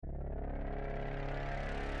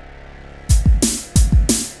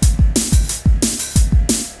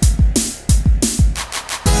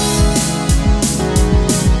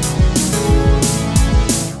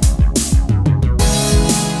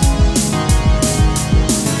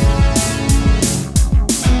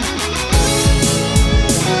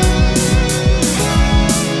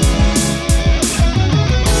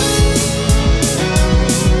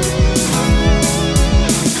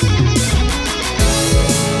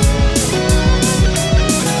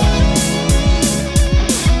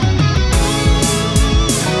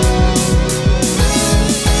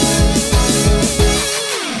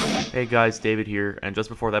Hey guys, David here, and just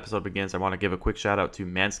before the episode begins, I want to give a quick shout out to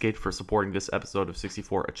Manscaped for supporting this episode of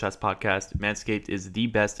 64 A Chess Podcast. Manscaped is the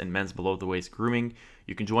best in men's below the waist grooming.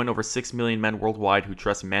 You can join over 6 million men worldwide who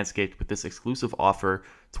trust Manscaped with this exclusive offer,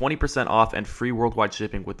 20% off and free worldwide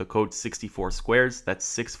shipping with the code 64squares.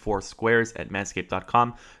 That's 64squares at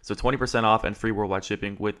manscaped.com. So 20% off and free worldwide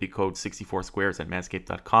shipping with the code 64squares at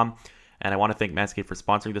manscaped.com. And I want to thank Manscaped for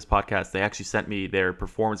sponsoring this podcast. They actually sent me their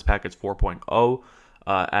Performance Package 4.0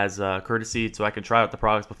 as a courtesy so I can try out the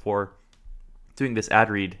products before doing this ad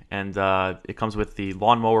read. And it comes with the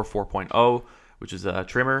Lawnmower 4.0, which is a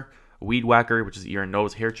trimmer, Weed Whacker, which is ear and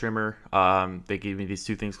nose hair trimmer. They gave me these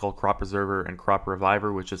two things called Crop Preserver and Crop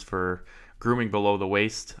Reviver, which is for grooming below the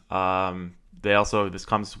waist. This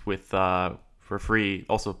comes with for free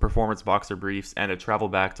also performance boxer briefs and a travel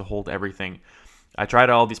bag to hold everything. I tried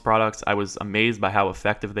all these products. I was amazed by how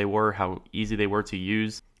effective they were, how easy they were to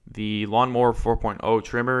use. The Lawnmower 4.0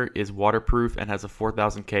 trimmer is waterproof and has a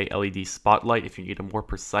 4000K LED spotlight if you need a more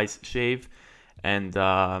precise shave. And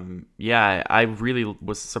I really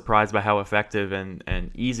was surprised by how effective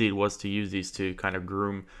and easy it was to use these to kind of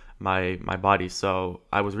groom my body. So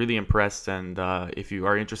I was really impressed. And if you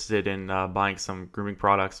are interested in buying some grooming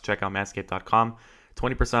products, check out manscaped.com.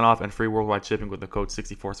 20% off and free worldwide shipping with the code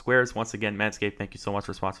 64squares. Once again, Manscaped, thank you so much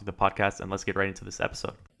for sponsoring the podcast, and let's get right into this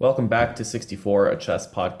episode. Welcome back to 64, a chess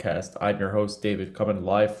podcast. I'm your host, David, coming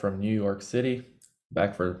live from New York City,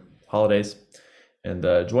 back for holidays. And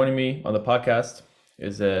joining me on the podcast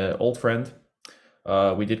is an old friend.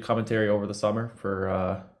 We did commentary over the summer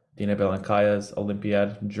for Dina Belancaya's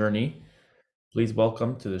Olympiad journey. Please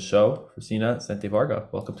welcome to the show, Rosina Santivarga.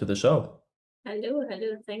 Welcome to the show. Hello.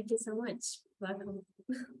 Thank you so much. Welcome.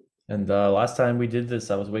 And last time we did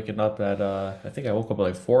this, I was waking up at, I think I woke up at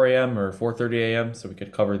like 4 a.m. or 4:30 a.m. so we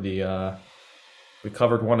could cover we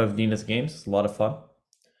covered one of Nina's games. It's a lot of fun.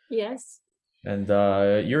 Yes. And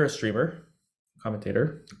you're a streamer,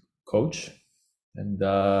 commentator, coach. And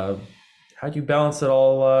how do you balance it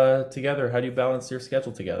all together? How do you balance your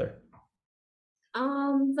schedule together?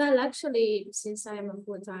 Well, actually, since I'm a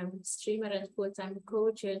full-time streamer and full-time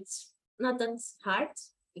coach, it's not that hard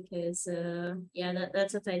because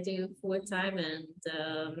that's what I do full-time, and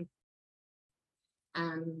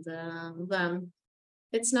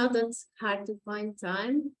it's not that hard to find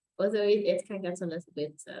time, although it can get a little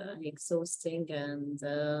bit exhausting, and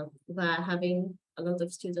having a lot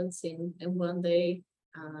of students in one day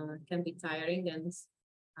can be tiring and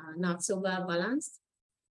not so well balanced.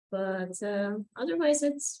 But otherwise,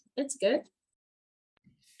 it's good.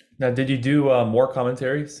 Now, did you do more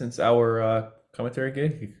commentary since our commentary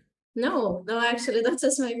gig? No, actually, that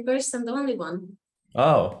was my first and only one.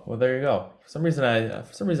 Oh, well, there you go. For some reason,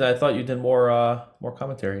 I thought you did more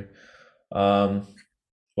commentary. Well,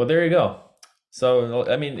 there you go. So,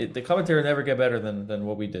 I mean, the commentary never get better than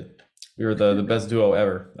what we did. We were the best duo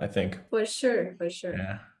ever, I think. For sure.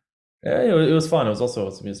 Yeah. It was fun.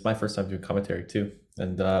 It's my first time doing commentary too,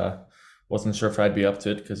 and wasn't sure if I'd be up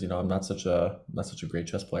to it because I'm not such a great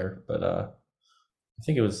chess player, but I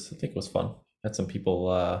think it was fun. Had some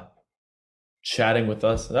people chatting with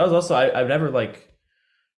us. And that was also I've never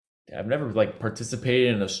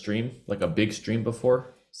participated in a stream, like a big stream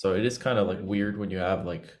before, so it is kind of like weird when you have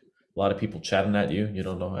like a lot of people chatting at you. You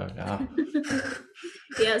don't know how.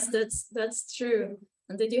 Yes, that's true.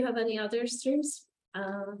 And did you have any other streams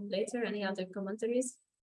later? Any other commentaries?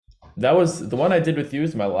 That was the one I did with you.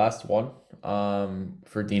 Is my last one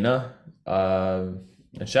for Dina.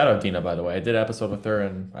 And shout out Dina, by the way. I did an episode with her,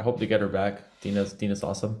 and I hope to get her back. Dina's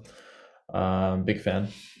awesome. Big fan.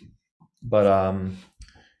 But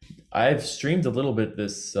I've streamed a little bit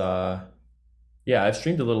this. I've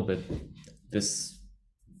streamed a little bit this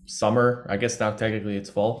summer. I guess now technically it's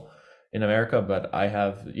fall in America, but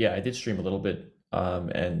I did stream a little bit,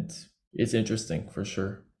 and it's interesting for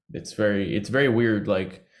sure. It's very weird,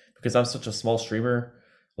 like, because I'm such a small streamer.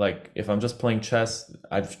 Like, if I'm just playing chess,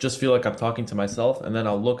 I just feel like I'm talking to myself, and then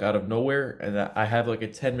I'll look out of nowhere, and I have like a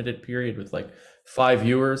 10-minute period with like 5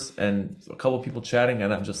 viewers and a couple of people chatting,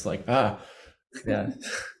 and I'm just like, yeah.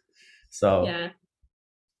 So yeah,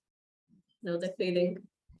 no, the feeling.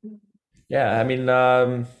 Yeah, I mean,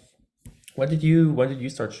 when did you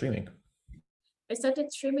start streaming? I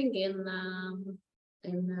started streaming in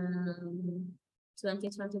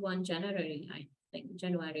 2021 January, I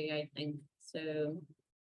think. So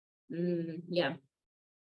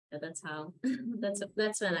that's how. that's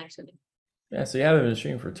when actually. Yeah, so you haven't been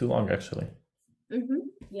streaming for too long, actually.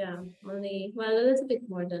 Yeah, only a little bit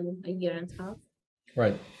more than a year and a half.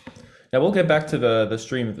 Right. Now we'll get back to the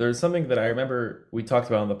stream. There's something that I remember we talked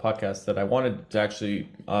about on the podcast that I wanted to actually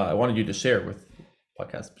I wanted you to share with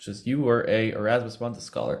podcast, which is you were a Erasmus Mundus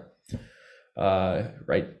scholar,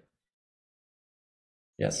 right?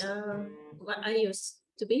 Yes. What I used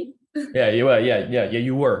to be. Yeah, you were. Yeah.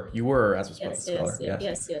 You were Erasmus Mundus scholar.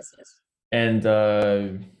 Yes. And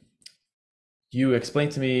you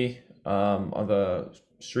explained to me on the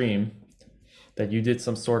stream that you did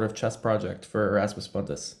some sort of chess project for Erasmus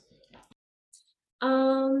Mundus.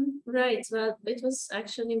 Right. Well, it was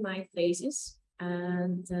actually my thesis,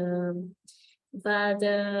 and but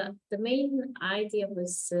the main idea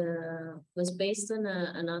was based on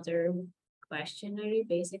another questionnaire.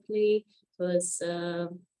 Basically, it was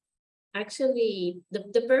actually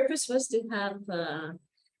the purpose was to have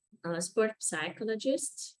sport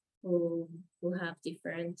psychologists who have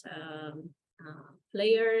different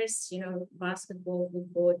players, basketball,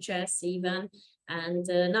 football, chess, even, and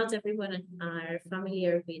not everyone are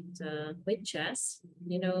familiar with chess.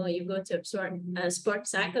 You go to a sport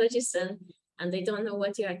psychologist and they don't know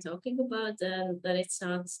what you are talking about, that it's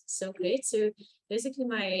not so great. So basically,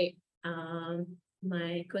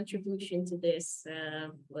 my contribution to this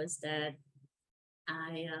was that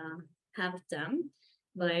I have them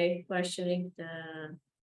by questioning the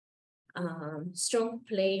strong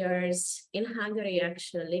players in Hungary,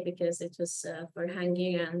 actually, because it was for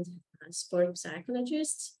Hungarian sport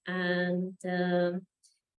psychologists. And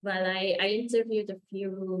well, I interviewed a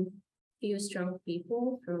few strong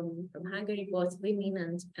people from Hungary, both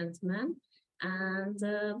women and men. And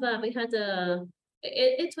well, we had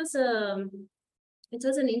it was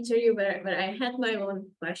an interview where I had my own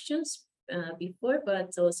questions before, but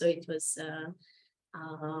also it was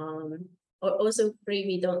also free.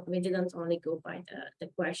 We didn't only go by the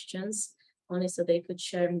questions, only so they could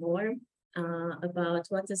share more about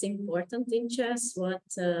what is important in chess, what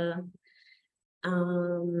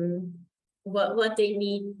they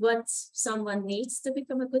need, what someone needs to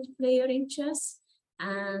become a good player in chess,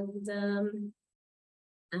 and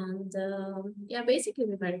yeah, basically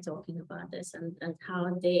we were talking about this and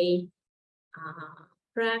how they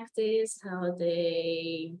practice, how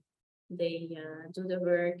they do the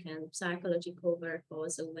work and psychological work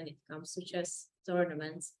also when it comes to chess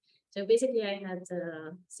tournaments. So basically, I had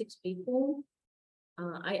 6 people.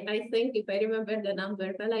 I think if I remember the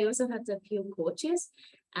number well, I also had a few coaches,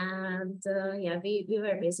 and yeah, we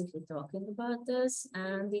were basically talking about this.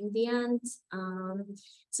 And in the end,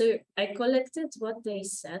 so I collected what they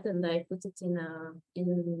said and I put it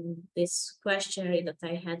in this questionnaire that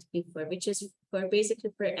I had before, which is for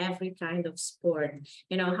basically for every kind of sport.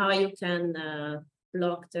 How you can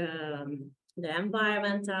block the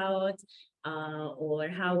environment out, or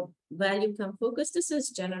how well you can focus. This is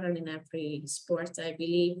general in every sport, I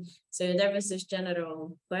believe. So there was this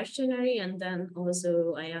general questionnaire, and then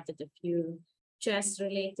also I added a few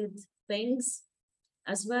chess-related things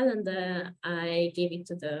as well, and I gave it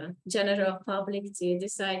to the general public to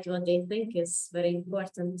decide what they think is very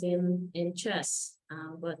important in chess,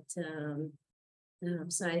 what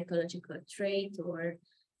psychological trait or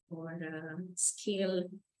skill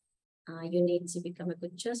you need to become a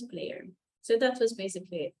good chess player. So that was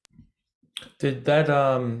basically it. Did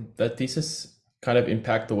that thesis kind of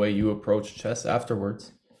impact the way you approach chess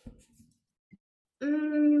afterwards?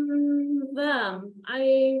 Well,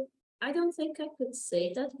 I don't think I could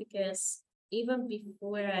say that, because even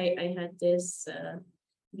before I had this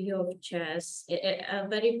view of chess, a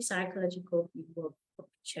very psychological view of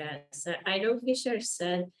chess. I know Fischer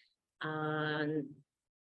said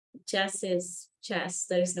chess is chess.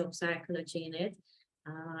 There is no psychology in it.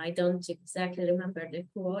 I don't exactly remember the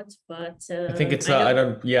quote, but I think it's I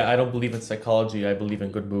don't believe in psychology. I believe in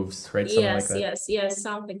good moves, right? Something like that. Yes,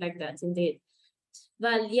 something like that, indeed.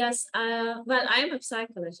 Well, yes, well, I'm a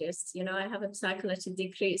psychologist, I have a psychology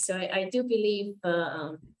degree, so I do believe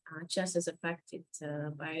chess is affected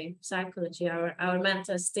by psychology, our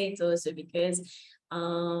mental state also, because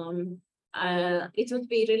it would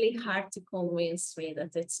be really hard to convince me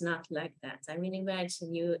that it's not like that. I mean,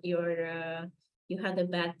 imagine you had a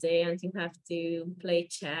bad day and you have to play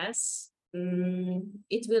chess.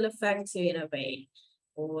 It will affect you in a way,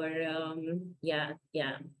 or yeah.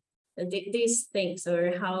 These things,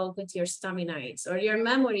 or how good your stamina is, or your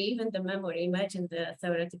memory, even the memory. Imagine the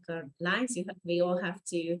theoretical lines we all have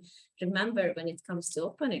to remember when it comes to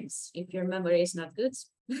openings. If your memory is not good,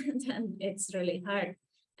 then it's really hard.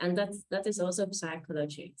 And that is also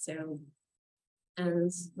psychology. So, and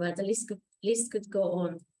well, the list could go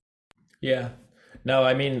on. Yeah. No,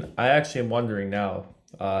 I mean, I actually am wondering now,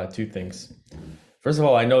 2 things. First of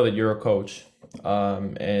all, I know that you're a coach,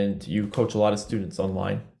 and you coach a lot of students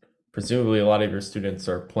online. Presumably, a lot of your students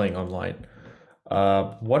are playing online.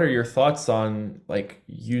 What are your thoughts on like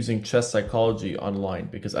using chess psychology online?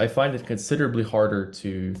 Because I find it considerably harder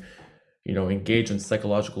to, engage in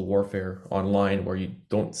psychological warfare online where you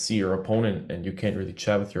don't see your opponent and you can't really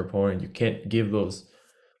chat with your opponent. You can't give those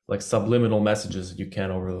like subliminal messages that you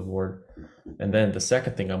can over the board. And then the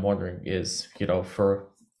second thing I'm wondering is, for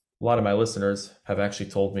a lot of my listeners have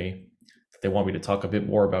actually told me that they want me to talk a bit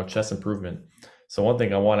more about chess improvement. So one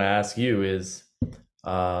thing I want to ask you is,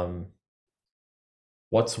 um,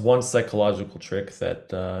 what's one psychological trick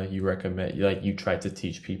that you recommend, like you try to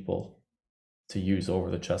teach people to use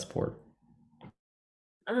over the chessboard?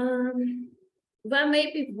 Um, well,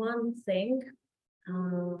 maybe one thing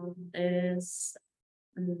is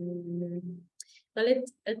um, well,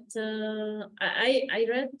 I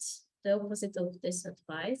read the opposite of this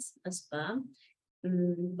advice as well.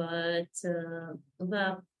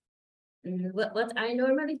 What I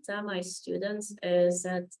normally tell my students is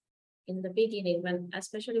that in the beginning, when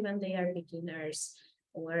especially when they are beginners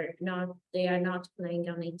or not, they are not playing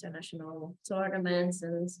on international tournaments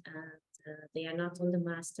and they are not on the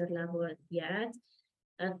master level yet,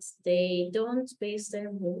 that they don't base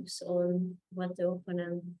their moves on who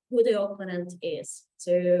the opponent is.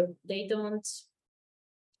 So they don't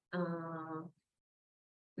uh,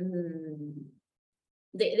 mm,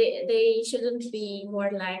 they shouldn't be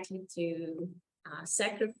more likely to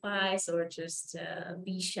sacrifice or just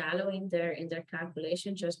be shallow in their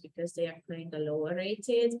calculation just because they are playing the lower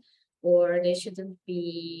rated, or they shouldn't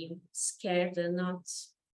be scared and not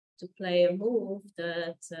to play a move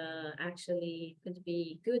that actually could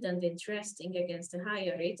be good and interesting against the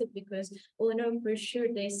higher rated because oh no, for sure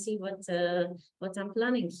they see what I'm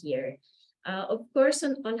planning here. Of course,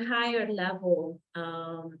 on higher level,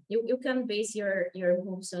 you can base your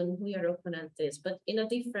moves on who your opponent is, but in a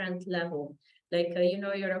different level. Like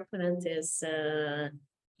your opponent is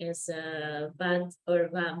bad or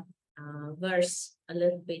worse a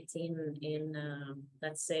little bit in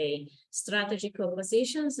let's say strategical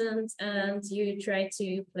positions, and you try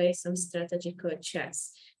to play some strategical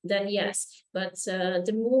chess. Then yes, but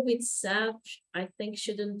the move itself, I think,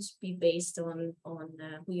 shouldn't be based on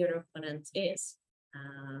who your opponent is.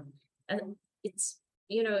 And it's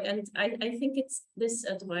and I think it's this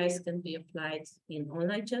advice can be applied in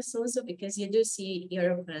online chess also because you do see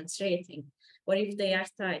your opponent's rating or if they are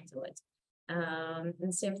tied to it.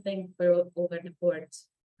 And same thing for over the board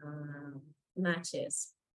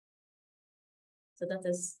matches. So that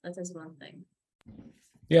is one thing.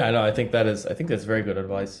 Yeah, I know. I think that's very good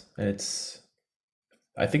advice. And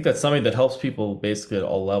I think that's something that helps people basically at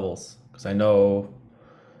all levels. Because I know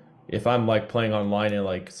if I'm like playing online in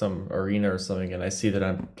like some arena or something and I see that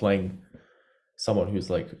I'm playing someone who's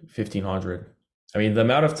like 1500, I mean, the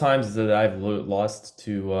amount of times that I've lost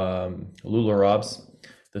to Lula Robs,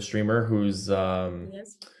 the streamer who's,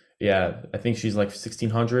 Yes. yeah, I think she's like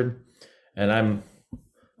 1600 and I'm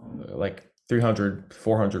like 300,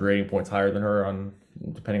 400 rating points higher than her on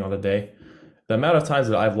depending on the day. The amount of times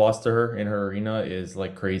that I've lost to her in her arena is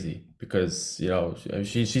like crazy because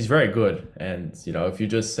she's very good, and if you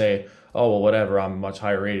just say, oh well, whatever, I'm much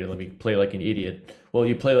higher rated, let me play like an idiot. Well,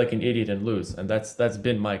 you play like an idiot and lose, and that's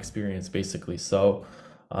been my experience basically. So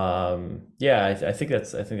yeah, I think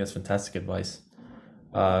that's fantastic advice.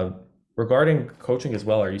 Uh, Regarding coaching as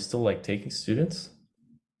well, are you still like taking students?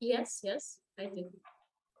 Yes, I do.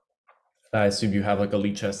 I assume you have like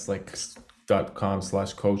a chess like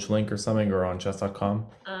 .com/coach link or something, or on chess.com.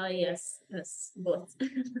 Yes, both.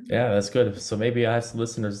 Yeah, that's good. So maybe I have some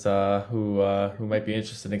listeners who might be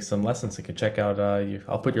interested in some lessons. They can check out.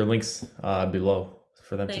 I'll put your links below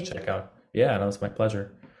for them to Thank check you. out. Yeah, no, it's my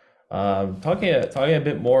pleasure. Talking a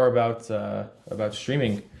bit more about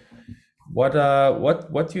streaming. What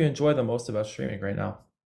do you enjoy the most about streaming right now?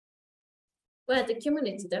 Well, the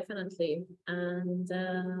community definitely, and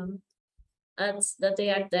it's that they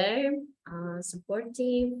are there,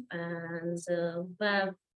 supportive, and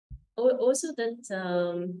also that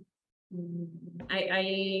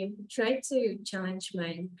I try to challenge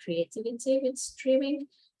my creativity with streaming.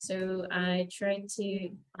 So I try to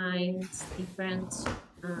find different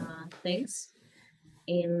things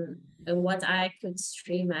in what I could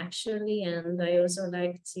stream actually, and I also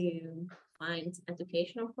like to find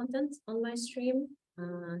educational content on my stream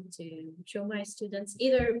to show my students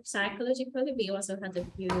either psychologically. We also had a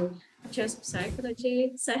few chess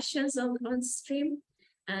psychology sessions on stream,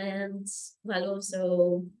 and well,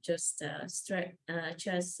 also just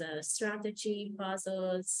chess strategy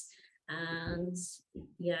puzzles and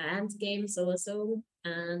yeah, and games also.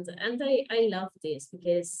 And I love this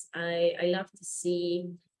because I love to see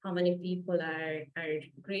how many people are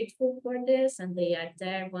grateful for this and they are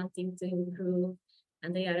there wanting to improve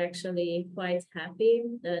and they are actually quite happy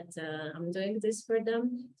that I'm doing this for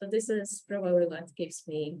them. So this is probably what keeps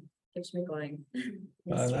me going in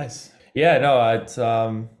strong. Nice. Yeah, no, it's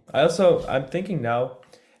I'm thinking now,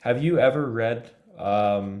 have you ever read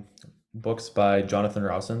books by Jonathan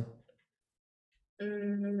Rowson?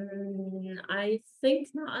 I think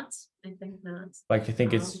not. I think not. Like you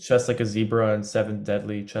think it's Um, Chess Like a Zebra and Seven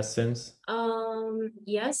Deadly Chess Sins?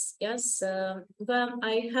 yes, yes. Well,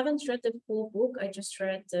 I haven't read the full book. I just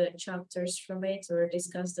read the chapters from it or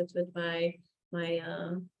discussed it with my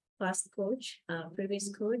past coach, previous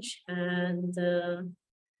coach, and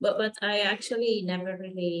but I actually never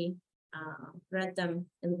really read them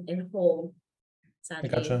in whole, I sadly.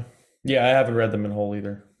 gotcha. Yeah, I haven't read them in whole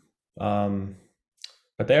either. Um,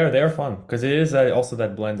 but they are fun because it is also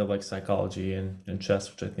that blend of like psychology and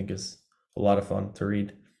chess, which I think is a lot of fun to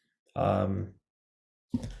read. Um,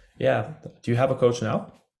 yeah. Do you have a coach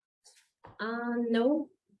now? No,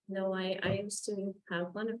 no, I used to have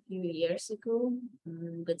one a few years ago,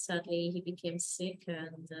 but sadly he became sick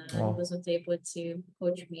and he Oh, wasn't able to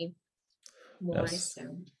coach me more. yes. So,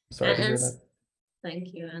 Sorry to and hear that.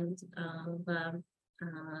 thank you. And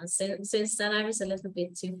since then, I was a little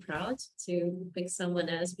bit too proud to pick someone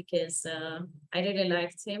else because I really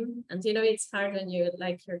liked him. And you know, it's hard when you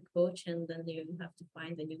like your coach and then you have to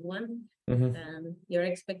find a new one, Hmm. and your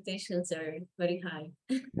expectations are very high.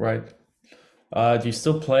 Right. Do you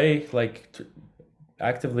still play like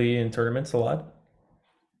actively in tournaments a lot?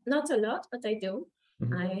 Not a lot, but I do.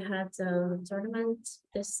 Hmm. I had a tournament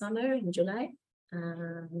this summer in July,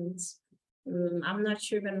 and I'm not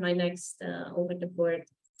sure when my next over the board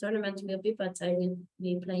tournament will be, but I will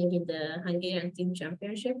be playing in the Hungarian Team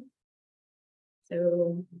Championship.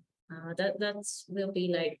 So that will be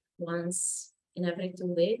like once in every 2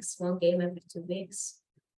 weeks, one game every 2 weeks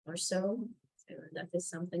or so. So that is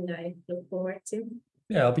something I look forward to.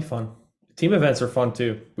 Yeah, it'll be fun. Team events are fun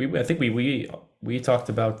too. I think we talked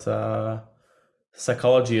about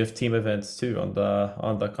psychology of team events too on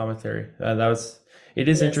the commentary, and that was it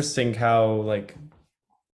is Yes, interesting how like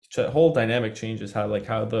whole dynamic changes how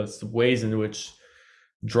the ways in which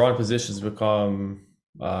drawn positions become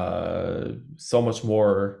so much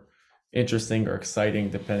more interesting or exciting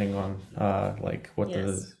depending on like what the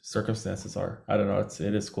yes. circumstances are. I don't know.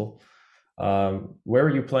 It is cool. Where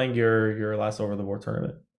were you playing your last over the board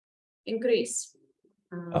tournament? In Greece.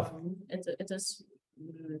 Oh, It was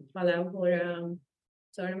Palambora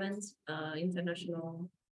tournament, international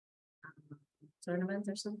tournament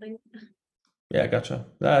or something. yeah, gotcha.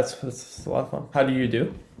 That's a lot of fun. How do you do?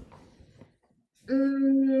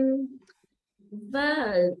 Mm,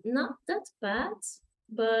 well, not that bad,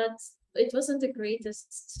 but it wasn't the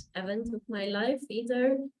greatest event of my life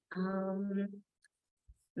either. Um,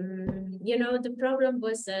 you know, the problem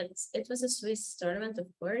was that it was a Swiss tournament, of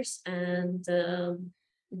course, and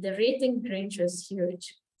the rating range was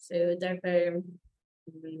huge. So there were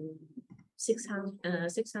 600,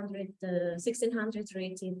 1600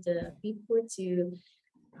 rated people to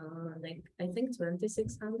like I think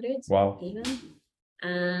 2600 Wow. even.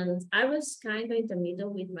 And I was kind of in the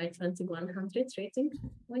middle with my 2100 rating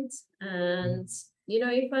points. And you know,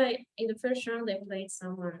 if I in the first round I played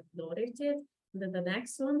someone low rated, then the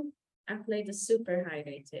next one I played a super high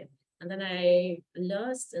rated. And then I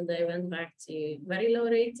lost and I went back to very low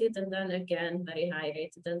rated and then again very high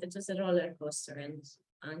rated. And it was a roller coaster and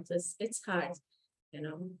it's hard, you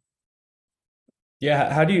know.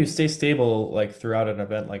 Yeah, how do you stay stable like throughout an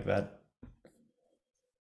event like that?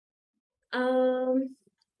 Um,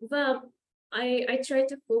 well, I try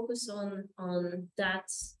to focus on that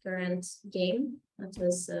current game that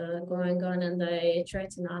was going on, and I try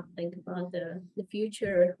to not think about the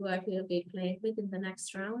future or who I will be playing with in the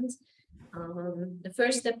next round. The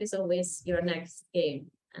first step is always your next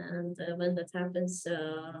game, and when that happens,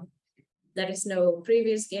 there is no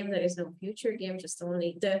previous game, there is no future game, just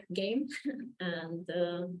only the game, and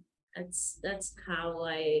that's how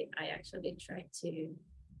I actually try to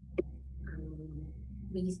um,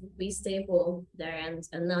 be stable there and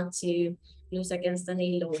not to lose against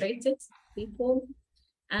any low rated people.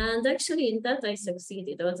 And actually, in that I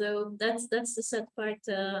succeeded. Although that's the sad part.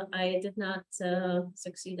 I did not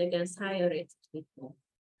succeed against higher rated people.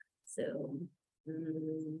 So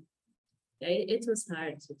yeah, it was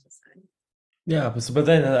hard. It was hard. Yeah, but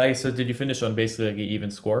then I so did you finish on basically like an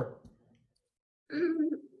even score? Mm,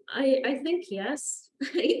 I think yes.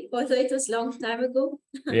 Although it was long time ago,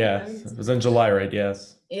 Yeah, and it was in July, right?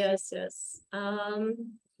 Yes. yes, yes.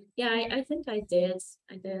 Yeah, I think I did.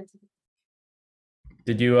 I did.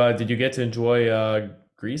 Did you get to enjoy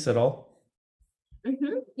Greece at all?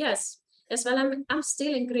 Yes. Yes, well, I'm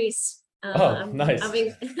still in Greece. Oh, nice.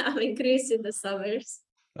 I'm in Greece in the summers.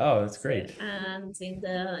 Oh, that's So, great. and in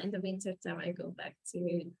the winter time, I go back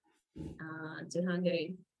to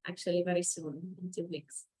Hungary actually very soon in 2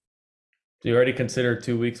 weeks. Do you already consider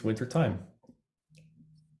 2 weeks winter time?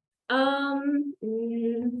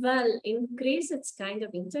 Well, in Greece, it's kind of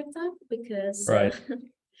winter time because Right.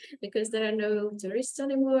 because there are no tourists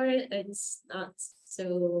anymore. It's not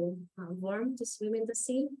so warm to swim in the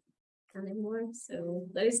sea anymore, so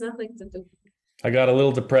there is nothing to do. I got a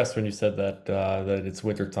little depressed when you said that that it's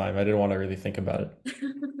winter time. I didn't want to really think about it.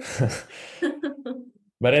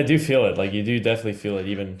 But I do feel it. Like you do definitely feel it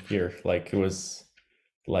even here. Like it was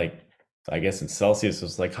like I guess in Celsius it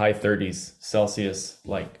was like high 30s Celsius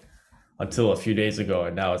like until a few days ago,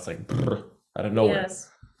 and now it's like brr, out of nowhere. Yes,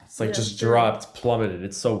 It's like yes, just true. dropped, plummeted.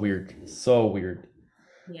 It's so weird. So weird.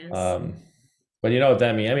 Yes, But you know what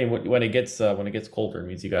that means? I mean, when it gets colder, it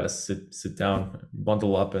means you gotta sit down,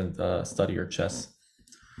 bundle up, and study your chess.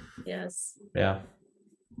 yes. Yeah.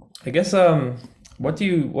 I guess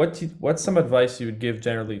what's some advice you would give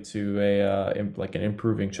generally to like an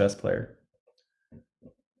improving chess player?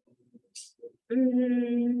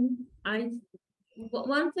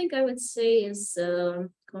 One thing I would say is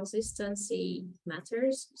consistency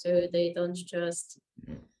matters. So they don't just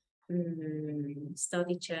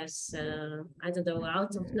study chess, I don't know,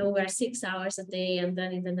 out of nowhere 6 hours a day, and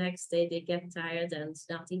then in the next day they get tired and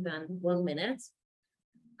not even 1 minute.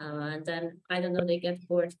 And then, I don't know, they get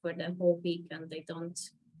bored for the whole week and they don't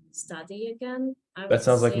study again. I That would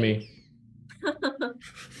sounds like say, me.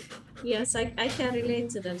 yes, I can relate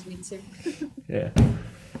to that, me too. Yeah.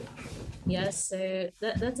 Yes, so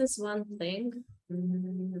that is one thing.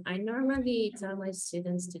 I normally tell my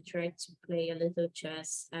students to try to play a little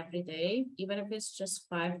chess every day, even if it's just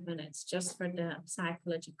 5 minutes, just for the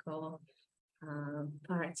psychological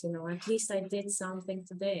part. At least I did something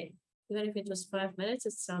today. Even if it was 5 minutes,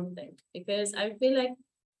 it's something. Because I feel like,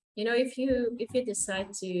 if you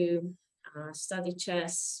decide to study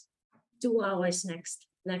chess 2 hours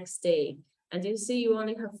next day, and you see you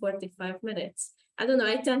only have 45 minutes. I don't know,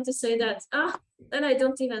 I tend to say that, then I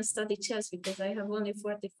don't even study chess because I have only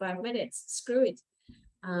 45 minutes. Screw it.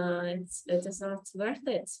 It is not worth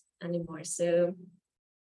it anymore. So,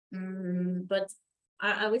 but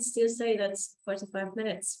I would still say that's 45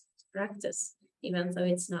 minutes practice, even though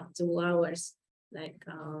it's not 2 hours like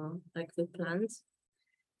we planned.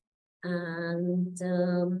 And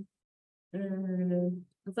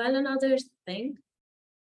well, another thing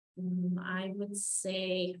I would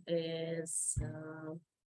say is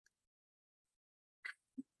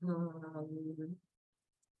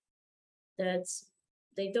that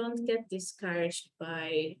they don't get discouraged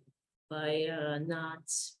by not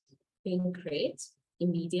being great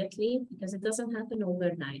immediately, because it doesn't happen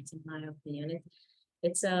overnight, in my opinion.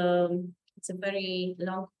 It's a very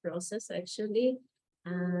long process actually,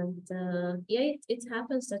 and it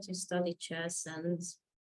happens that you study chess and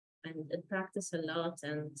practice a lot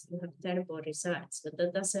and you have terrible results, but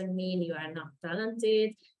that doesn't mean you are not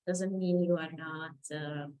talented, doesn't mean you are not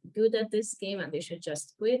good at this game and you should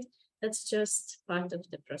just quit. That's just part of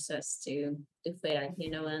the process to fail,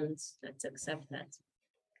 and let's accept that.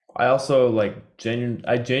 I also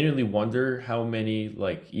I genuinely wonder how many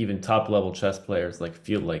like even top level chess players like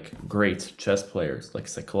feel like great chess players like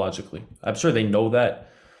psychologically. I'm sure they know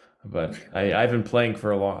that, but I've been playing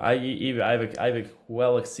for a long. I've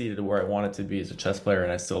well exceeded where I wanted to be as a chess player,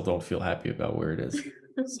 and I still don't feel happy about where it is.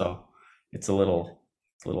 So it's a little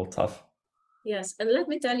tough. Yes, and let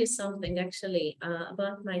me tell you something actually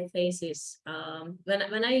about my phases.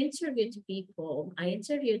 When I interviewed people, I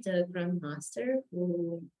interviewed a grandmaster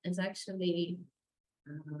who is actually,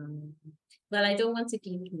 um, well, I don't want to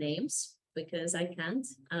give names because I can't,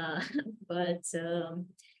 but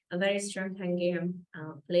a very strong Hungarian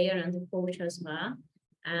player and a coach as well.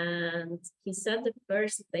 And he said the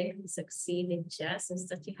first thing to succeed in chess is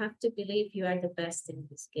that you have to believe you are the best in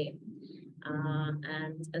this game,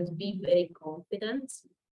 and be very confident.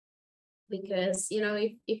 Because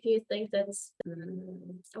if you think that,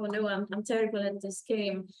 oh no, I'm terrible at this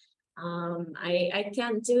game, I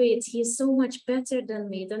can't do it. He's so much better than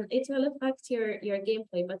me. Then it will affect your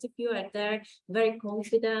gameplay. But if you are there very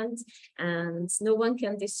confident and no one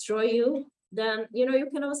can destroy you, then you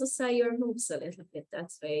can also sell your moves a little bit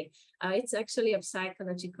that way. It's actually a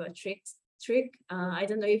psychological trick. I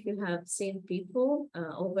don't know if you have seen people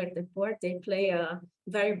over the board. They play a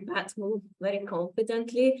very bad move very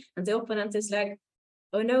confidently, and the opponent is like,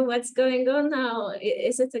 oh no, what's going on now?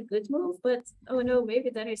 Is it a good move? But oh no, maybe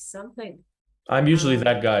there is something. I'm usually Um,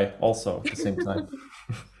 that guy also at the same time.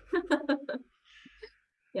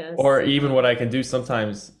 Or yes. even what I can do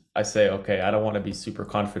sometimes, I say, okay, I don't want to be super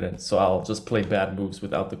confident, so I'll just play bad moves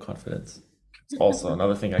without the confidence. It's also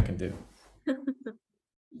another thing I can do.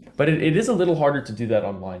 But it is a little harder to do that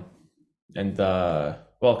online, and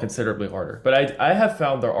well, considerably harder. But I have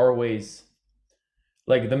found there are ways.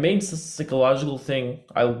 Like the main psychological thing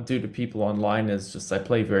I'll do to people online is just I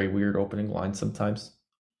play very weird opening lines sometimes.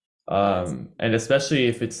 Yes. And especially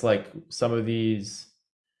if it's like some of these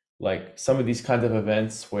kinds of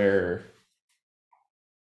events where,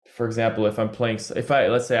 for example, if I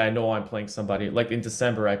let's say I know I'm playing somebody, like in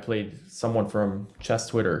December I played someone from Chess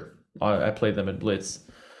Twitter. I played them at Blitz,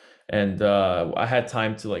 and I had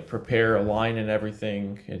time to like prepare a line and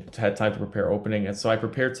everything. It had time to prepare opening, and so I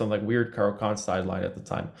prepared some like weird Caro-Kann sideline at the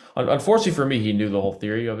time. Unfortunately for me, he knew the whole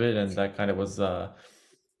theory of it, and that kind of was not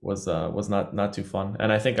too fun.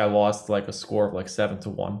 And I think I lost like a score of like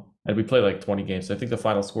 7-1, and we played like 20 games. So I think the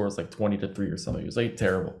final score was like 20-3 or something. It was like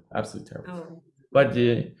terrible, absolutely terrible. Oh. But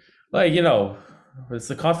like it's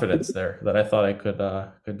the confidence there that I thought I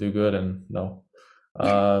could do good, and no,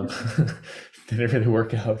 um, didn't really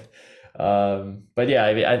work out. But yeah,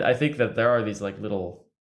 I mean, I think that there are these little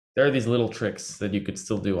tricks that you could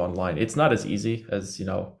still do online. It's not as easy as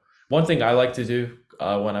One thing I like to do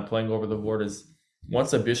when I'm playing over the board is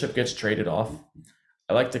once a bishop gets traded off,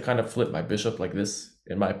 I like to kind of flip my bishop like this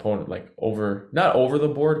in my opponent, like not over the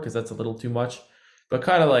board because that's a little too much, but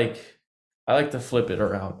kind of like I like to flip it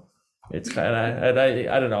around. It's kind of, and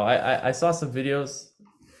I don't know. I saw some videos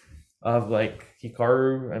of like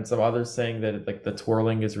Hikaru and some others saying that like the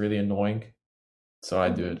twirling is really annoying. So I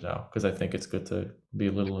do Mhm. it now because I think it's good to be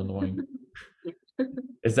a little annoying.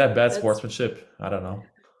 Is that bad That's sportsmanship? I don't know.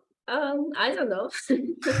 I don't know.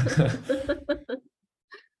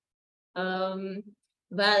 Um,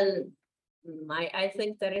 well, I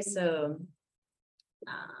think uh,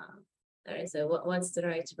 what's the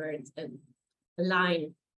right word? A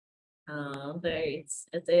line where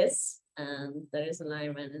it is, and there is a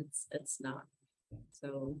line when it's not.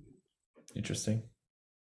 So Interesting.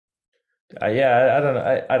 Yeah, I don't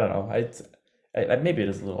know. I don't know. Maybe it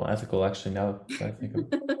is a little unethical actually. Now that I think of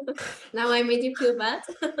now I made you feel bad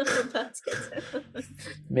about it.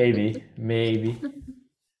 maybe.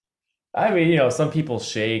 I mean, some people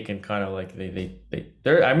shake and kind of like they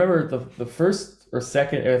there. I remember the first or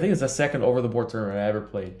second, I think it's the second over the board tournament I ever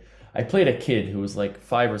played. I played a kid who was like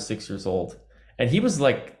 5 or 6 years old, and he was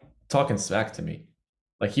like talking smack to me,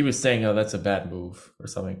 like he was saying, "Oh, that's a bad move" or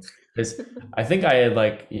something. Because I think I had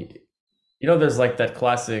like, there's like that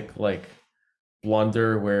classic like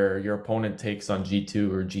blunder where your opponent takes on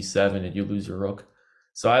G2 or G7 and you lose your rook.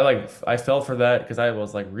 So I fell for that because I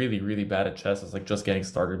was like really really bad at chess. I was like just getting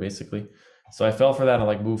started basically. So I fell for that on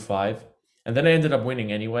like move 5. And then I ended up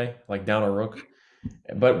winning anyway, like down a rook.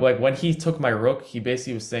 But like when he took my rook, he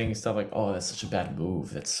basically was saying stuff like, "Oh, that's such a bad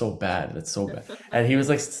move. That's so bad. That's so bad." And he was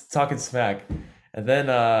like talking smack. And then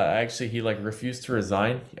actually he like refused to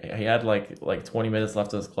resign. He had like 20 minutes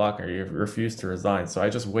left on his clock and he refused to resign. So I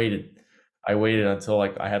just waited. I waited until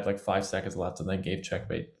like I had like 5 seconds left and then gave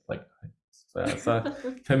checkmate. Like so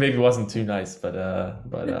that maybe wasn't too nice, but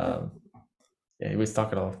yeah, he was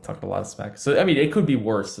talking a lot of smack. So I mean, it could be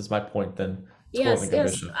worse. Is my point than Yes, twirling a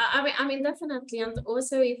yes. bishop. I mean, definitely. And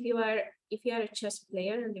also, if you are a chess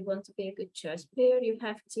player and you want to be a good chess player, you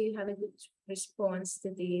have to have a good response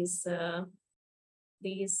to these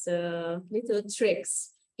little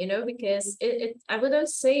tricks. Because I wouldn't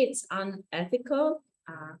say it's unethical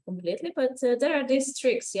completely, but there are these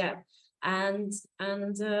tricks, yeah. And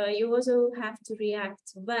you also have to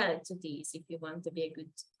react well to these if you want to be a good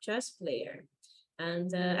chess player.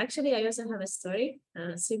 And actually, I also have a story,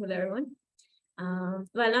 a similar one.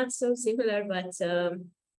 Well, not so similar, but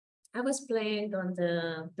I was playing on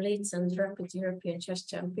the Blitz and Rapid European Chess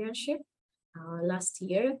Championship last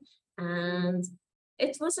year, and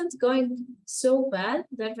it wasn't going so bad.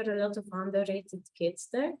 There were a lot of underrated kids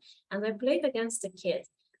there, and I played against a kid.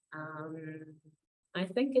 Um, I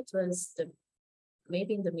think it was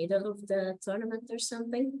maybe in the middle of the tournament or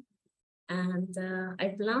something, and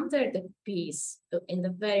I blundered a piece in the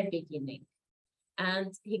very beginning,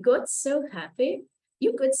 and he got so happy.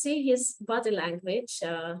 You could see his body language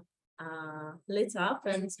lit up,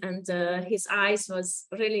 and his eyes was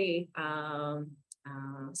really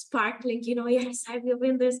sparkling. Yes, I will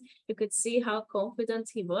win this. You could see how confident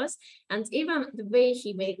he was, and even the way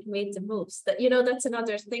he made the moves. That's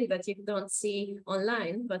another thing that you don't see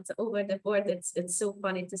online, but over the board, it's so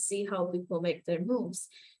funny to see how people make their moves.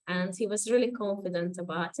 And he was really confident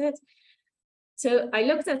about it. So I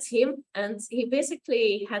looked at him, and he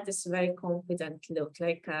basically had this very confident look,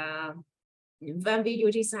 like when will you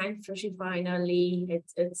resign Froshi finally?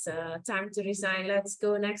 It's time to resign. Let's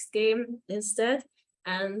go next game instead.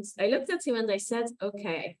 And I looked at him and I said,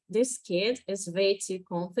 okay, this kid is way too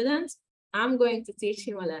confident. I'm going to teach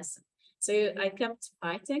him a lesson. So I kept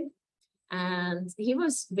fighting, and he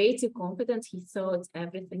was way too confident. He thought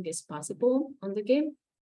everything is possible on the game,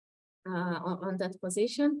 on that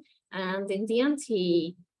position. And in the end,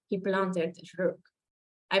 he blundered the rook.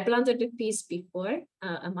 I blundered the piece before,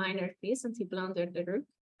 a minor piece, and he blundered the rook.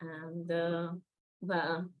 And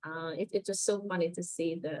it was so funny to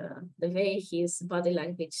see the way his body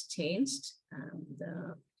language changed, and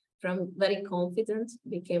from very confident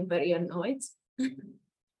became very annoyed.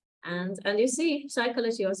 And you see,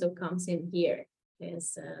 psychology also comes in here,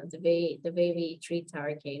 is the way we treat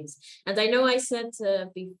our games. And I know I said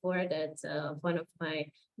before that one of my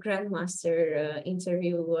grandmaster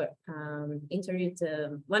interviewed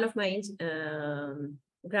one of my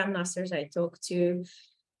grandmasters I talked to.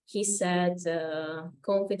 He said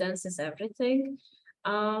confidence is everything.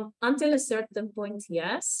 Until a certain point,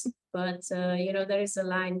 yes, but there is a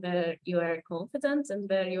line where you are confident and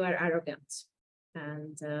where you are arrogant,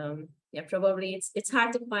 and yeah, probably it's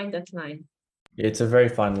hard to find that line. It's a very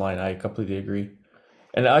fine line. I completely agree.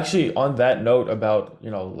 And actually, on that note about,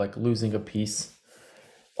 like losing a piece,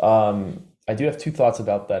 I do have two thoughts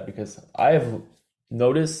about that because I have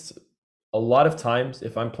noticed a lot of times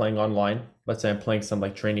if I'm playing online, let's say I'm playing some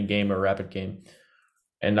like training game or rapid game,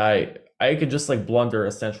 and I could just like blunder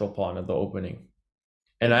a central pawn at the opening.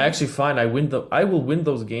 And I actually find I will win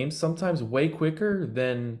those games sometimes way quicker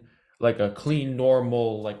than like a clean,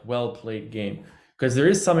 normal, like well played game. Because there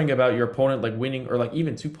is something about your opponent like winning or like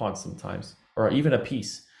even two pawns sometimes, or even a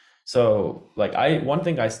piece. So like one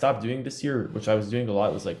thing I stopped doing this year, which I was doing a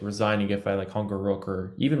lot, was like resigning if I like hung a rook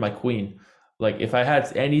or even my queen. Like if I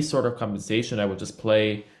had any sort of compensation, I would just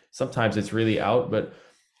play. Sometimes it's really out, but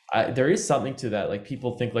there is something to that. Like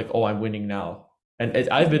people think like, oh, I'm winning now. And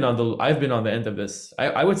I've been on the end of this.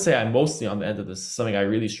 I would say I'm mostly on the end of this. Something I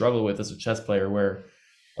really struggle with as a chess player, where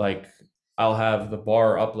like I'll have the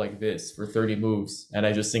bar up like this for 30 moves, and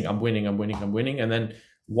I just think I'm winning, and then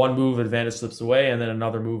one move advantage slips away, and then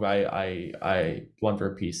another move I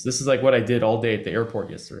blunder a piece. This is like what I did all day at the airport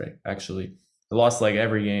yesterday. Actually, I lost like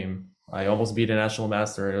every game. I almost beat a national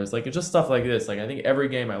master, and it was like it's just stuff like this. Like I think every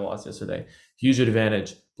game I lost yesterday, huge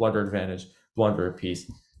advantage, blunder a piece.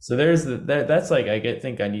 So there's that's like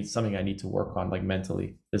think I need something I need to work on like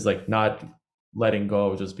mentally, is like not letting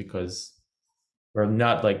go just because, or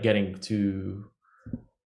not like getting too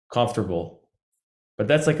comfortable. But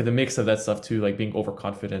that's like the mix of that stuff too, like being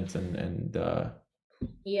overconfident and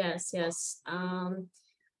Yes, yes,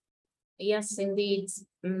 indeed.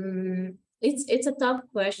 It's a tough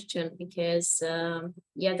question because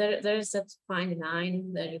there's that fine line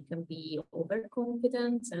where you can be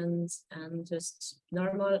overconfident and just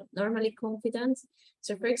normally confident.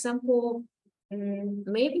 So for example,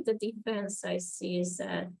 maybe the difference I see is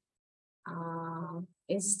that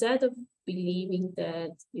instead of believing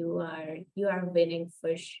that you are winning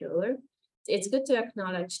for sure, it's good to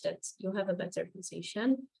acknowledge that you have a better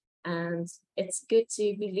position, and it's good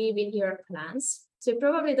to believe in your plans. So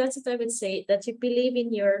probably that's what I would say, that you believe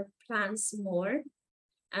in your plans more,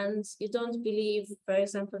 and you don't believe, for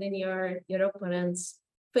example, in your opponent's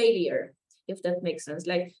failure, if that makes sense.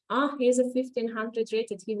 Like, he's a 1500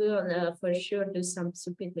 rated, he will for sure do some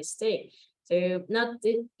stupid mistake. So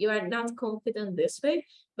you are not confident this way,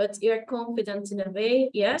 but you're confident in a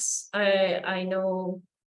way. Yes, I know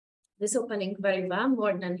this opening very well,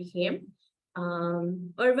 more than him. Or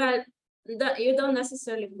well, that you don't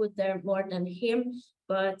necessarily put there more than him,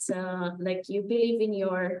 but like you believe in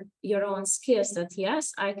your own skills, that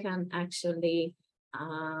yes, I can actually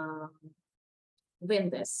win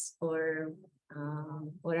this, or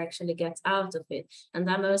actually get out of it. And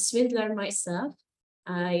I'm a swindler myself.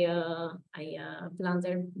 I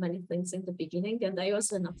blunder many things in the beginning, and I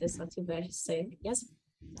also noticed what you were saying. Yes,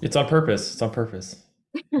 it's on purpose. It's on purpose.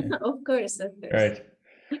 of course. Right.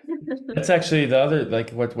 That's actually the other, like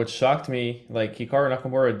what shocked me. Like Hikaru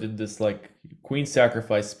Nakamura did this like queen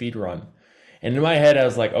sacrifice speed run, and in my head I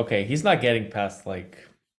was like, okay, he's not getting past like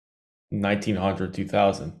 1900,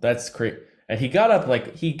 2000. That's crazy. And he got up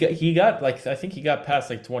like he got like, I think he got past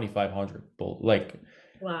like 2500. Like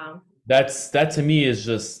Wow. that to me is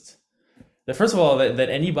just that, first of all, that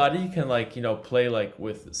anybody can like play like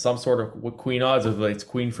with some sort of queen odds, of like it's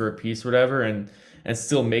queen for a piece, whatever, and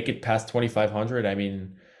still make it past 2500. I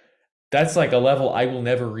mean, that's like a level I will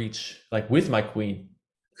never reach, like with my queen.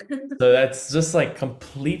 So that's just like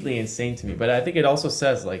completely insane to me. But I think it also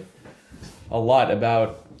says like a lot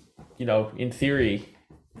about, in theory,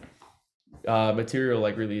 material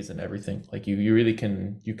like really isn't everything. Like you really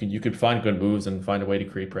you could find good moves and find a way to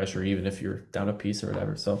create pressure even if you're down a piece or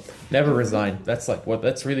whatever. So never resign. That's like what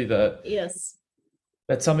that's really Yes.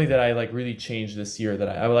 that's something that I like really changed this year. That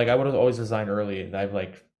I would have always resigned early, and I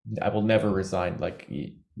will never resign. Like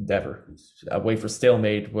never. I wait for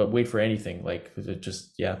stalemate. Wait for anything. Like it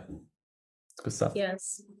just yeah, it's good stuff.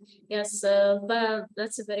 Yes, yes, but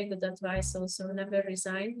that's a very good advice. Also, never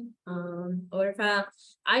resign. Or if I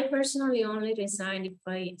personally only resign if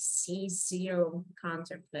I see zero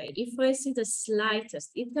counterplay. If I see the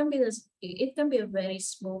slightest, it can be a very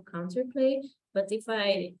small counterplay. But if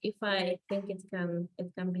I think it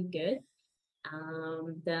can be good,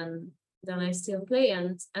 then I still play,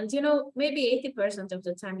 and maybe 80% of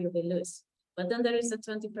the time you will lose, but then there is a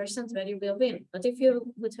 20% where you will win. But if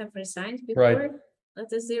you would have resigned Right. before,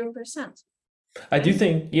 that is 0%, I do right?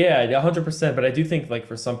 think, yeah, 100%. But I do think, like,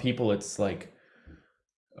 for some people, it's like,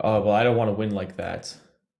 oh, well, I don't want to win like that.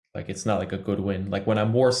 Like, it's not like a good win. Like, when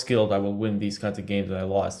I'm more skilled, I will win these kinds of games that I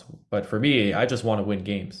lost. But for me, I just want to win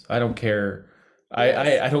games. I don't care.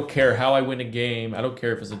 Yes, I don't care how I win a game. I don't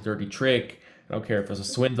care if it's a dirty trick. I don't care if it's a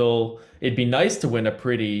swindle. It'd be nice to win a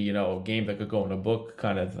pretty, game that could go in a book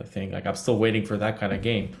kind of a thing. Like, I'm still waiting for that kind of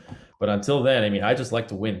game. But until then, I mean, I just like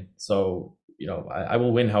to win. So, I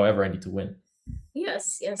will win however I need to win.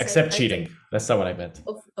 yes, yes. I, Except I cheating. That's not what I meant.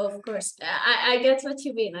 of course, I get what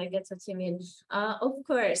you mean. I get what you mean. Of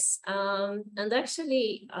course. And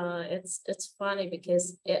actually, it's funny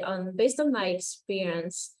because based on my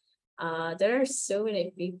experience, there are so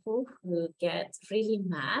many people who get really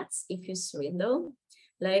mad if you swindle.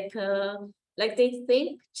 Like, like they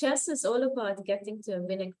think chess is all about getting to a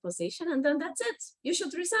winning position, and then that's it. You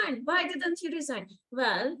should resign. Why didn't you resign?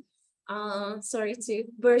 Well, sorry to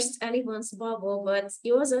burst anyone's bubble, but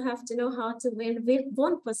you also have to know how to win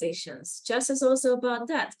one positions. Chess is also about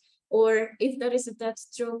that. Or if there is a dead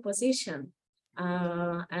draw position,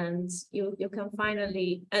 and you can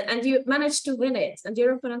finally and you manage to win it, and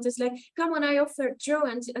your opponent is like, come on, I offered draw,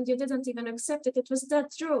 and you didn't even accept it. It was dead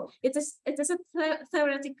draw. It is a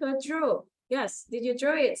theoretical draw. Yes, did you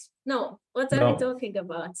draw it? No. What are we No. talking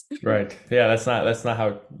about? Right. Yeah, that's not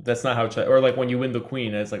how or like when you win the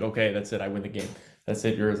queen, it's like, okay, that's it, I win the game. That's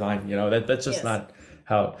it, you resign. That's just Yes. not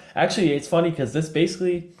how. Actually, it's funny because this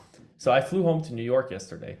basically, so I flew home to New York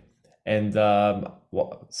yesterday, and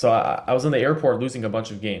so I was in the airport losing a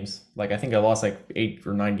bunch of games. Like I think I lost like 8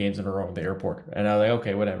 or 9 games in a row in the airport, and I was like,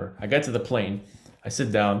 okay, whatever. I get to the plane, I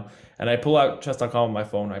sit down, and I pull out chess.com on my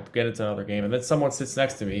phone. I get into another game, and then someone sits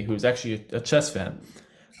next to me who's actually a chess fan.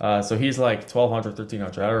 So he's like 1200,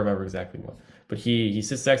 1300. I don't remember exactly what. But he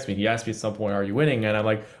sits next to me. He asked me at some point, "Are you winning?" And I'm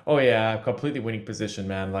like, "Oh yeah, completely winning position,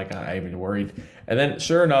 man. Like I ain't even worried." And then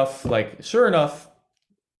sure enough,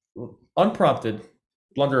 unprompted,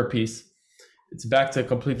 blunder a piece. It's back to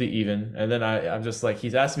completely even. And then I'm just like,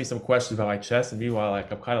 he's asking me some questions about my chess, and meanwhile,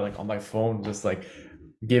 like I'm kind of like on my phone, just like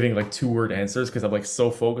giving like 2-word answers because I'm like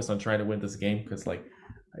so focused on trying to win this game. Because like,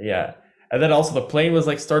 yeah. And then also the plane was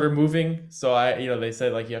like started moving, so they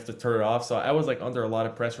said like you have to turn it off. So I was like under a lot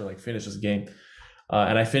of pressure, like finish this game,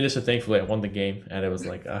 and I finished it. Thankfully, I won the game, and it was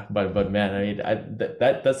like, but man, I mean,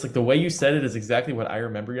 that's like the way you said it is exactly what I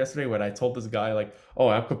remember yesterday when I told this guy like, oh,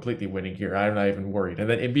 I'm completely winning here. I'm not even worried. And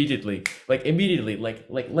then immediately, like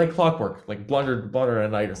clockwork, like blunder a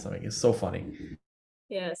knight or something. It's so funny.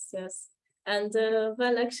 Yes, yes. And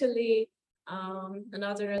well, actually,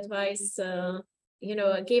 another advice, a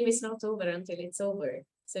game is not over until it's over.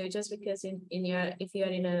 So just because if you are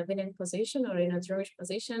in a winning position or in a drawish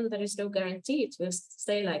position, there is no guarantee it will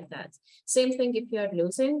stay like that. Same thing if you are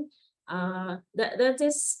losing. That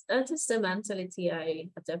is the mentality I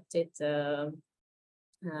adopted through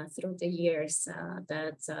the years.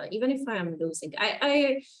 That even if I am losing,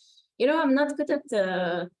 I'm not good at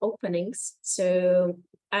the openings, so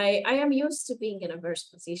I am used to being in a worse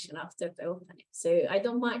position after the opening, so I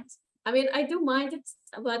don't mind. I mean, I do mind it,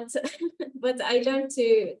 but but I learned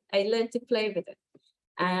to play with it,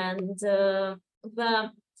 and the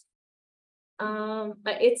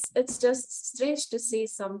it's just strange to see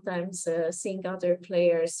sometimes seeing other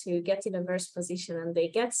players who get in a worse position and they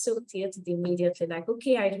get so tilted immediately, like,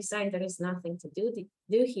 okay, I resign. There is nothing to do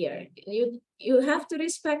here. You have to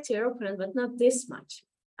respect your opponent, but not this much.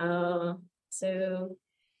 So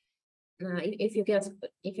if you get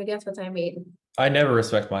what I mean. I never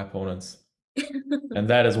respect my opponents, and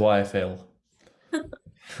that is why I fail.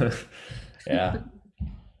 Yeah.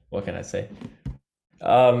 What can I say?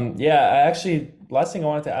 Yeah, I actually, last thing I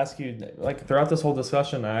wanted to ask you, like throughout this whole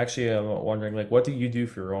discussion, I actually am wondering, like, what do you do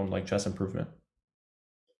for your own like chess improvement?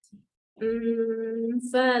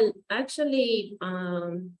 Well, actually,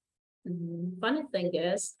 funny thing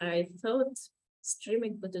is, I thought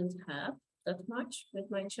streaming wouldn't have that much with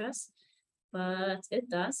my chess, but it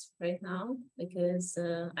does right now because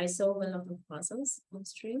I solve a lot of puzzles on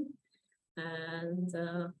stream. And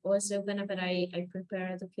also, whenever I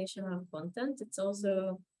prepare educational content, it's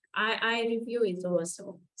also I review it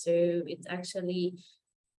also. So it actually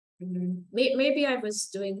maybe I was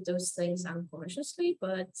doing those things unconsciously,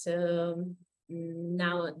 but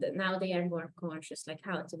now they are more conscious, like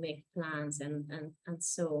how to make plans and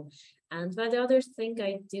so. And but the other thing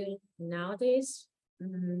I do nowadays,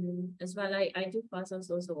 as well, I do puzzles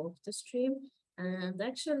also off the stream, and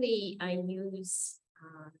actually I use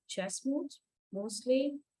chess mode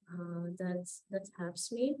mostly. That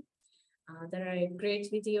helps me. There are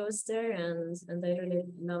great videos there, and I really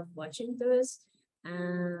love watching those.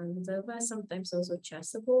 And but sometimes also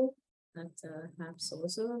Chessable that helps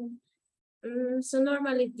also. So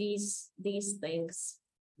normally these things.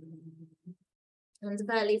 Mm, and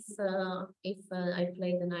well, if I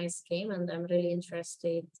played a nice game and I'm really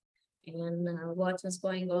interested in what was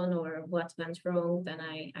going on or what went wrong, then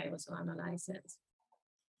I also analyze it.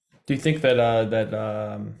 Do you think that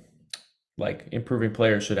like improving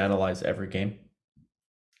players should analyze every game?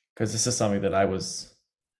 Because this is something that I was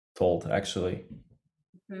told actually.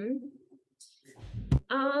 Hmm.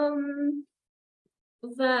 Um,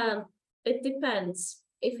 well, it depends.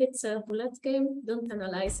 If it's a bullet game, don't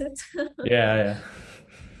analyze it. Yeah, yeah.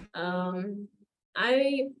 Um,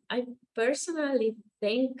 I personally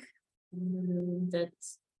think that,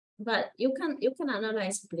 but you can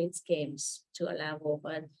analyze blitz games to a level,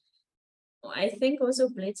 but I think also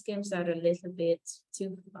blitz games are a little bit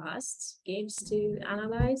too fast games to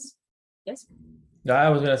analyze. Yes. Yeah, I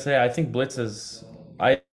was gonna say I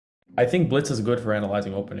I think Blitz is good for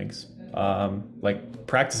analyzing openings. Like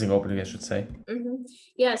practicing opening, I should say.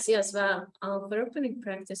 Yes, yes. Well, for opening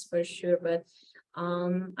practice for sure, but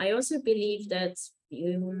I also believe that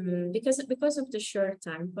you because of the short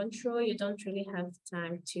time control, you don't really have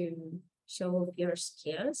time to show off your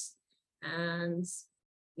skills, and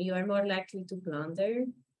you are more likely to blunder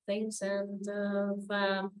things, and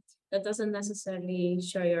that doesn't necessarily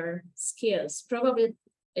show your skills. Probably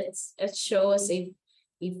it shows if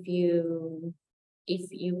you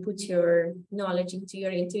put your knowledge into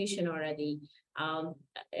your intuition already.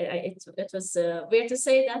 It was weird to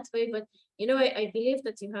say that way, but I believe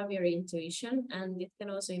that you have your intuition, and it can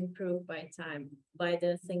also improve by time by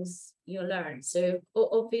the things you learn. So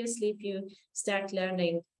obviously, if you start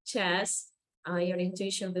learning chess, your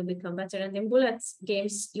intuition will become better, and in bullet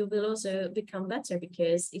games, you will also become better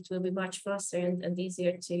because it will be much faster and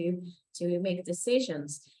easier to make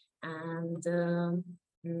decisions. And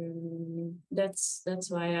that's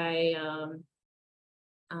why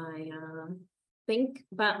I think,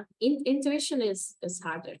 but intuition is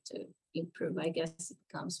harder to improve. I guess it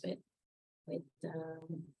comes with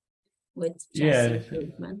um, with chess Yeah,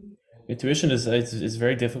 improvement. intuition is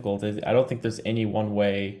very difficult. I don't think there's any one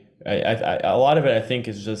way. A lot of it I think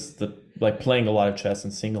is just the like playing a lot of chess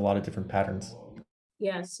and seeing a lot of different patterns.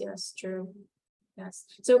 Yes, yes, true. Yes.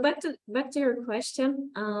 So back to your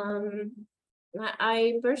question.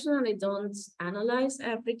 I personally don't analyze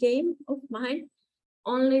every game of mine.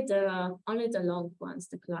 Only the long ones,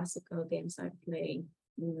 the classical games I play.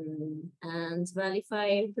 And well, if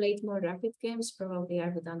I played more rapid games, probably I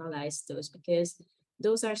would analyze those because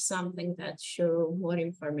those are something that show more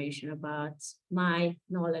information about my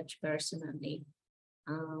knowledge personally.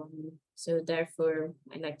 So therefore,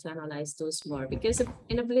 I like to analyze those more because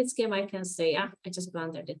in a blitz game, I can say, I just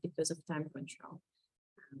blundered it because of time control.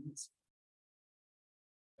 And,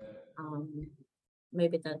 um,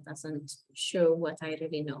 maybe that doesn't show what I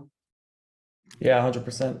really know. Yeah,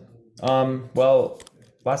 100%. Well,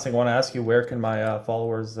 last thing I want to ask you, where can my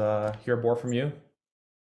followers hear more from you?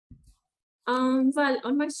 Well,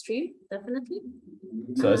 on my stream, definitely.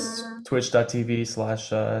 So it's Uh,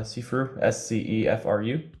 twitch.tv/Cefru,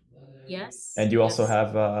 SCEFRU. yes, And you also yes. have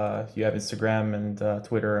Instagram and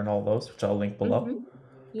Twitter and all those, which I'll link below. Mm-hmm.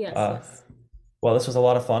 Yes, Uh, yes. well, this was a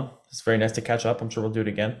lot of fun. It's very nice to catch up. I'm sure we'll do it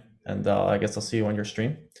again. And I guess I'll see you on your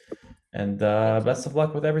stream. And Thank best you. of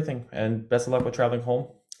luck with everything. And best of luck with traveling home.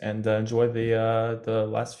 And enjoy the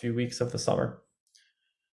last few weeks of the summer.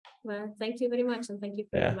 Well, thank you very much, and thank you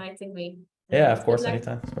for Yeah. inviting me. Yeah, And of good course, luck.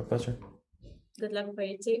 anytime. It's my pleasure. Good luck for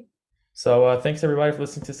you too. So thanks everybody for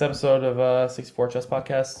listening to this episode of 64 Chess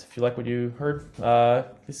Podcast. If you like what you heard,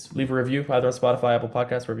 please leave a review either on Spotify, Apple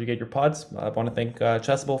Podcasts, wherever you get your pods. I want to thank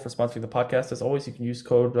Chessable for sponsoring the podcast. As always, you can use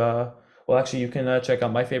code. Well, actually, you can check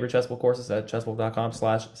out my favorite Chessable courses at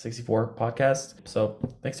chessable.com/64podcast. So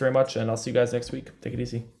thanks very much, and I'll see you guys next week. Take it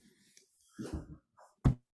easy.